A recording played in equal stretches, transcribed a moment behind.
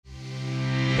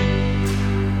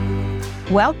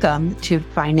Welcome to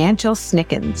Financial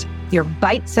Snickens, your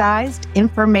bite-sized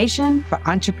information for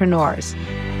entrepreneurs.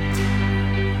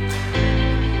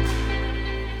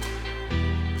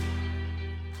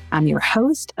 I'm your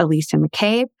host, Elisa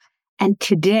McCabe, and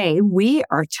today we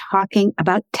are talking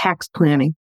about tax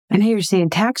planning. I know you're saying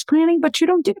tax planning, but you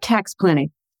don't do tax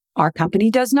planning. Our company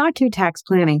does not do tax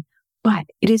planning, but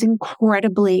it is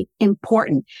incredibly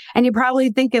important. And you're probably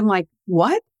thinking like,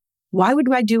 what? Why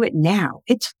would I do it now?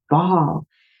 It's fall.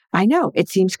 I know it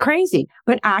seems crazy,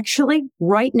 but actually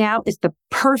right now is the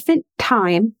perfect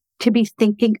time to be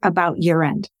thinking about year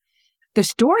end. The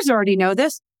stores already know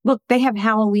this. Look, they have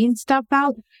Halloween stuff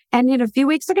out, and in a few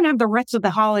weeks, they're going to have the rest of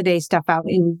the holiday stuff out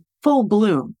in full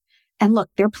bloom. And look,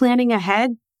 they're planning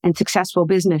ahead, and successful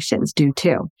businesses do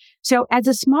too. So as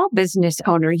a small business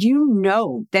owner, you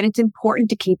know that it's important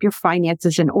to keep your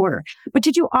finances in order. But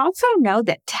did you also know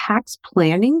that tax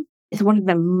planning is one of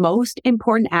the most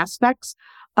important aspects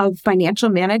of financial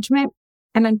management?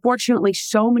 And unfortunately,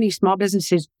 so many small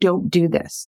businesses don't do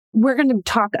this. We're going to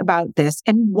talk about this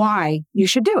and why you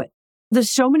should do it. There's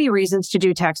so many reasons to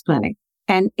do tax planning,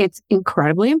 and it's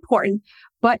incredibly important.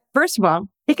 But first of all,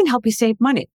 it can help you save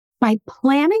money. By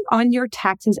planning on your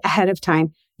taxes ahead of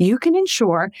time, you can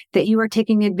ensure that you are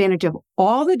taking advantage of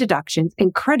all the deductions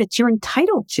and credits you're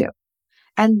entitled to.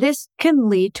 And this can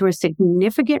lead to a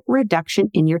significant reduction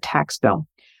in your tax bill.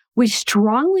 We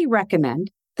strongly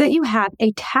recommend that you have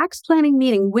a tax planning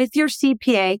meeting with your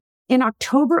CPA in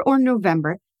October or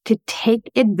November to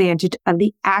take advantage of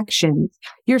the actions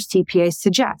your CPA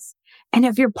suggests. And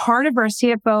if you're part of our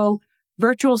CFO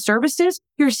virtual services,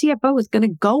 your CFO is going to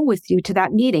go with you to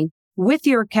that meeting with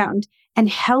your accountant and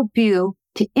help you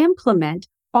to implement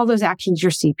all those actions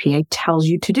your CPA tells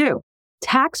you to do.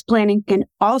 Tax planning can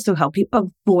also help you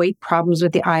avoid problems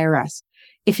with the IRS.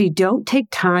 If you don't take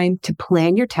time to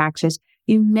plan your taxes,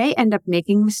 you may end up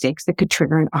making mistakes that could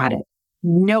trigger an audit.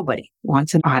 Nobody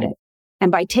wants an audit.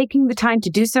 And by taking the time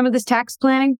to do some of this tax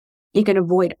planning, you can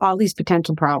avoid all these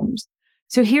potential problems.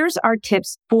 So here's our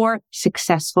tips for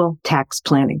successful tax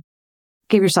planning.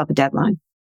 Give yourself a deadline.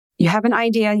 You have an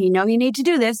idea, you know you need to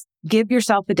do this, give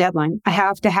yourself a deadline. I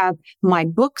have to have my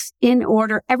books in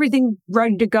order, everything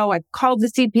ready to go. I've called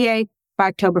the CPA by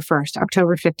October 1st,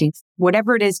 October 15th,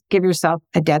 whatever it is, give yourself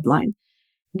a deadline.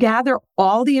 Gather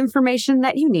all the information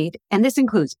that you need, and this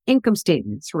includes income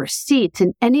statements, receipts,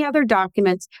 and any other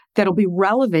documents that'll be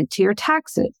relevant to your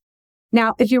taxes.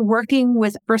 Now, if you're working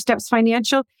with First Steps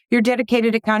Financial, your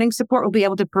dedicated accounting support will be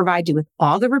able to provide you with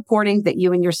all the reporting that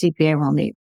you and your CPA will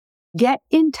need. Get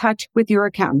in touch with your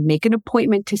accountant. Make an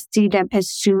appointment to see them as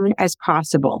soon as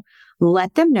possible.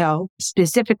 Let them know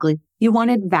specifically you want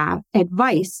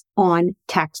advice on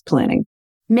tax planning.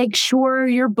 Make sure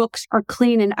your books are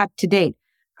clean and up to date.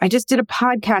 I just did a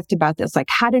podcast about this, like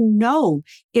how to know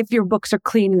if your books are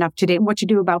clean and up to date and what you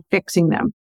do about fixing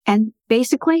them. And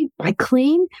basically, by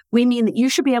clean, we mean that you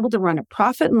should be able to run a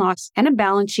profit and loss and a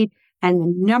balance sheet, and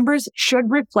the numbers should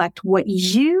reflect what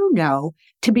you know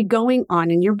to be going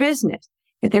on in your business.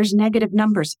 If there's negative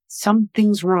numbers,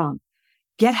 something's wrong.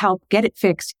 Get help, get it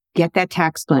fixed, get that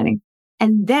tax planning.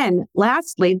 And then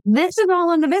lastly, this is all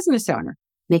on the business owner.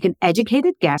 Make an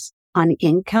educated guess on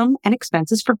income and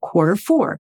expenses for quarter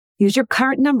 4. Use your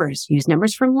current numbers. Use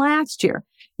numbers from last year.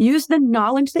 Use the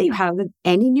knowledge that you have of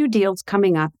any new deals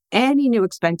coming up, any new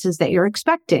expenses that you're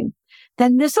expecting.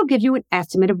 Then this will give you an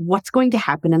estimate of what's going to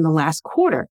happen in the last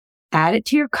quarter. Add it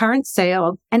to your current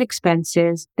sales and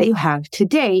expenses that you have to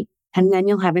date, and then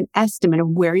you'll have an estimate of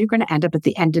where you're going to end up at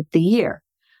the end of the year.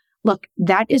 Look,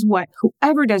 that is what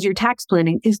whoever does your tax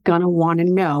planning is going to want to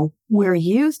know, where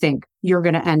you think you're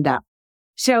going to end up.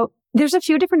 So there's a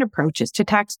few different approaches to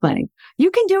tax planning.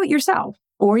 You can do it yourself,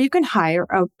 or you can hire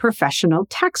a professional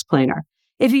tax planner.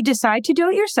 If you decide to do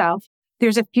it yourself,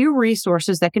 there's a few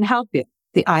resources that can help you.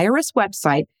 The IRS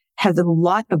website has a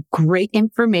lot of great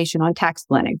information on tax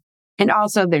planning. And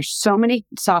also there's so many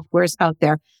softwares out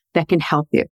there that can help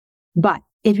you. But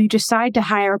if you decide to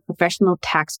hire a professional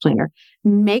tax planner,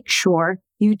 make sure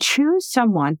you choose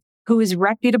someone who is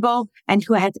reputable and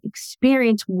who has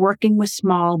experience working with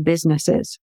small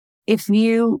businesses. If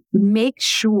you make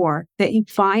sure that you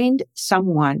find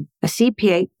someone, a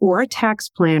CPA or a tax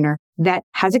planner that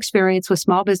has experience with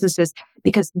small businesses,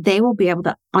 because they will be able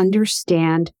to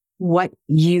understand what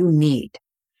you need.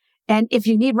 And if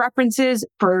you need references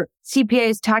for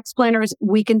CPAs, tax planners,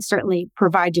 we can certainly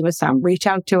provide you with some. Reach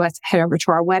out to us, head over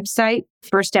to our website,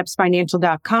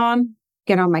 firststepsfinancial.com,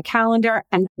 get on my calendar,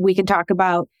 and we can talk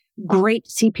about great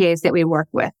CPAs that we work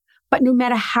with. But no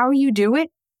matter how you do it,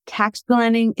 tax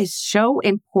planning is so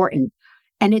important.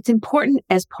 And it's important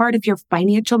as part of your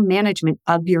financial management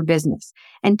of your business.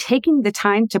 And taking the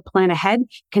time to plan ahead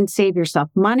can save yourself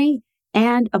money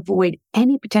and avoid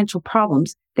any potential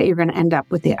problems that you're going to end up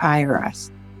with the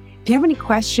IRS. If you have any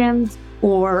questions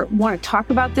or want to talk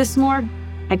about this more,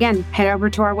 again, head over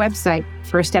to our website,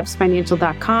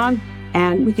 firststepsfinancial.com,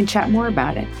 and we can chat more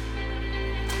about it.